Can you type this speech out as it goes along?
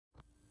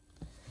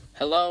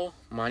Hello,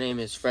 my name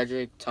is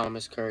Frederick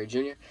Thomas Curry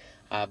Jr.,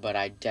 but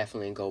I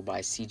definitely go by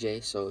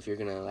CJ, so if you're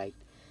gonna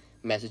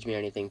message me or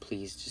anything,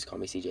 please just call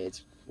me CJ.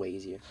 It's way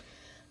easier.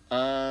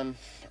 I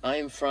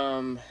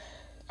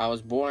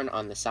was born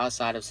on the south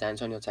side of San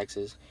Antonio,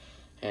 Texas,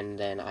 and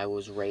then I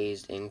was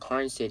raised in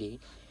Karn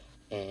City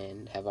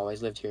and have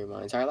always lived here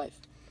my entire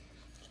life.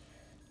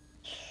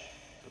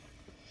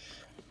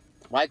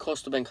 Why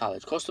Coastal Bend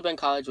College? Coastal Bend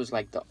College was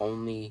like the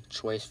only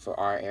choice for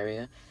our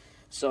area,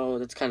 so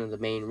that's kind of the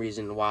main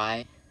reason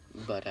why.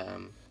 But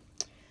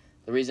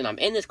the reason I'm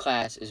in this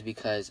class is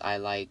because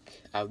I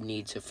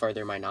need to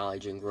further my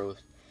knowledge and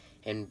growth,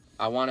 and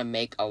I want to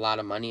make a lot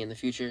of money in the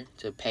future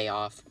to pay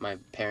off my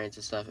parents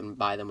and stuff and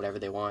buy them whatever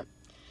they want.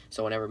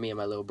 So whenever me and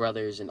my little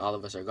brothers and all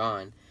of us are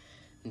gone,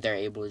 they're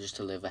able just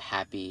to live a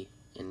happy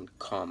and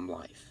calm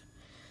life.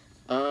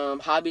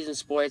 Hobbies and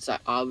sports, I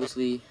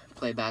obviously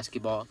play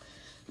basketball,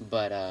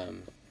 but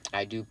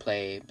I do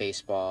play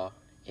baseball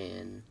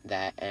in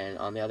that, and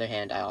on the other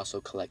hand, I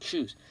also collect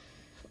shoes.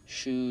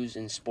 Shoes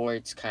and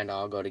sports kind of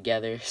all go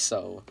together,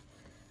 so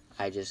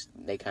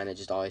they kind of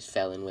just always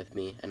fell in with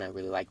me, and I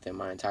really like them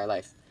my entire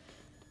life.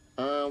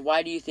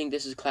 Why do you think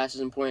this class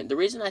is important? The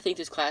reason I think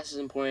this class is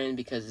important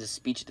because it's a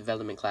speech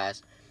development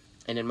class,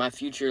 and in my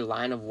future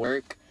line of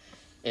work,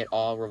 it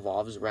all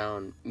revolves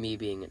around me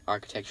being an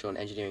architectural and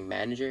engineering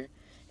manager,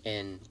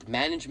 and the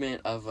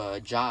management of a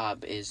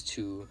job is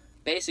to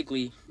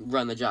basically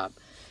run the job.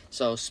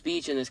 So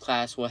speech in this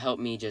class will help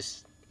me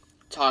just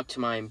talk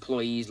to my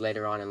employees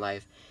later on in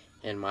life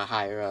and my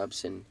higher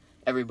ups and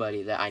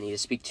everybody that I need to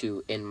speak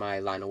to in my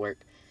line of work.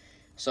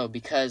 So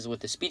because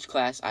with the speech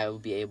class, I will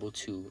be able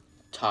to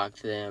talk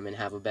to them and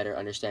have a better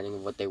understanding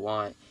of what they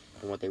want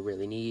and what they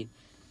really need,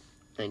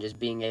 and just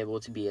being able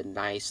to be a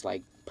nice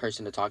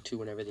person to talk to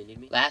whenever they need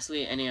me.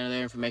 Lastly, any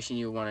other information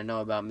you want to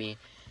know about me,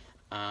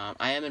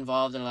 I am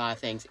involved in a lot of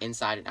things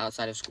inside and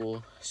outside of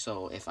school,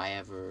 so if I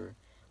ever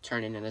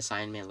turn in an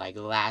assignment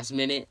last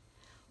minute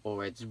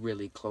or it's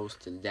really close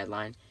to the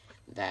deadline,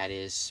 that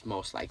is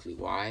most likely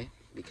why,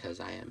 because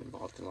I am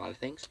involved in a lot of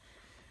things.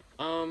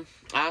 I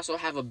also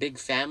have a big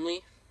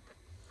family,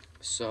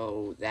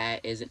 so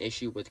that is an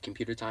issue with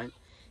computer time,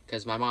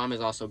 because my mom is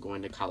also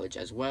going to college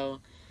as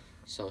well,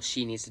 so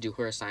she needs to do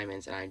her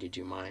assignments and I need to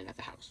do mine at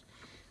the house.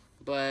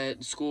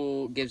 But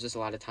school gives us a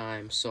lot of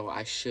time, so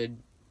I should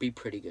be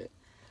pretty good.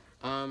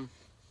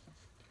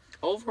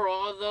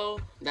 Overall though,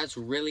 that's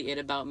really it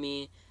about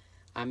me.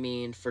 I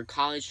mean, for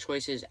college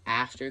choices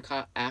after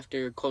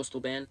Coastal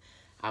Bend,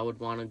 I would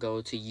want to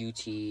go to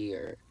UT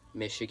or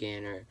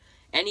Michigan or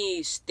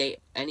any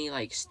state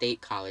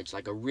college,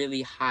 like a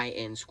really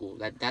high-end school.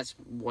 That's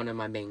one of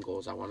my main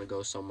goals. I want to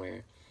go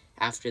somewhere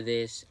after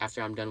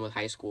I'm done with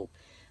high school.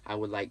 I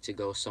would like to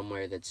go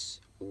somewhere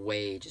that's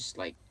way just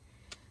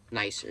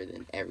nicer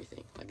than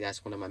everything.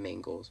 That's one of my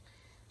main goals.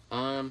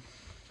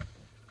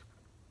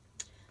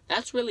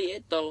 That's really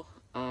it though.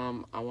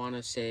 I want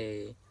to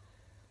say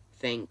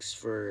thanks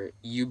for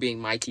you being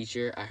my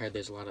teacher. I heard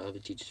there's a lot of other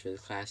teachers for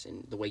this class,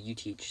 and the way you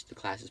teach the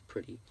class is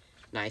pretty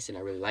nice, and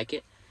I really like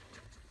it.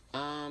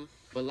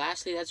 But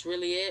lastly, that's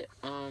really it.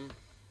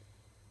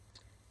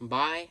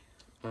 Bye.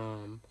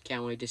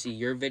 Can't wait to see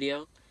your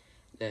video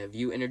of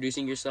you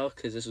introducing yourself,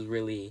 because this was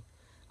really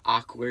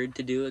awkward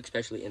to do,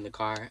 especially in the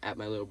car at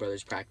my little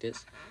brother's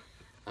practice.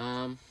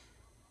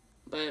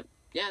 But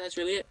yeah, that's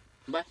really it.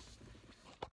 Bye.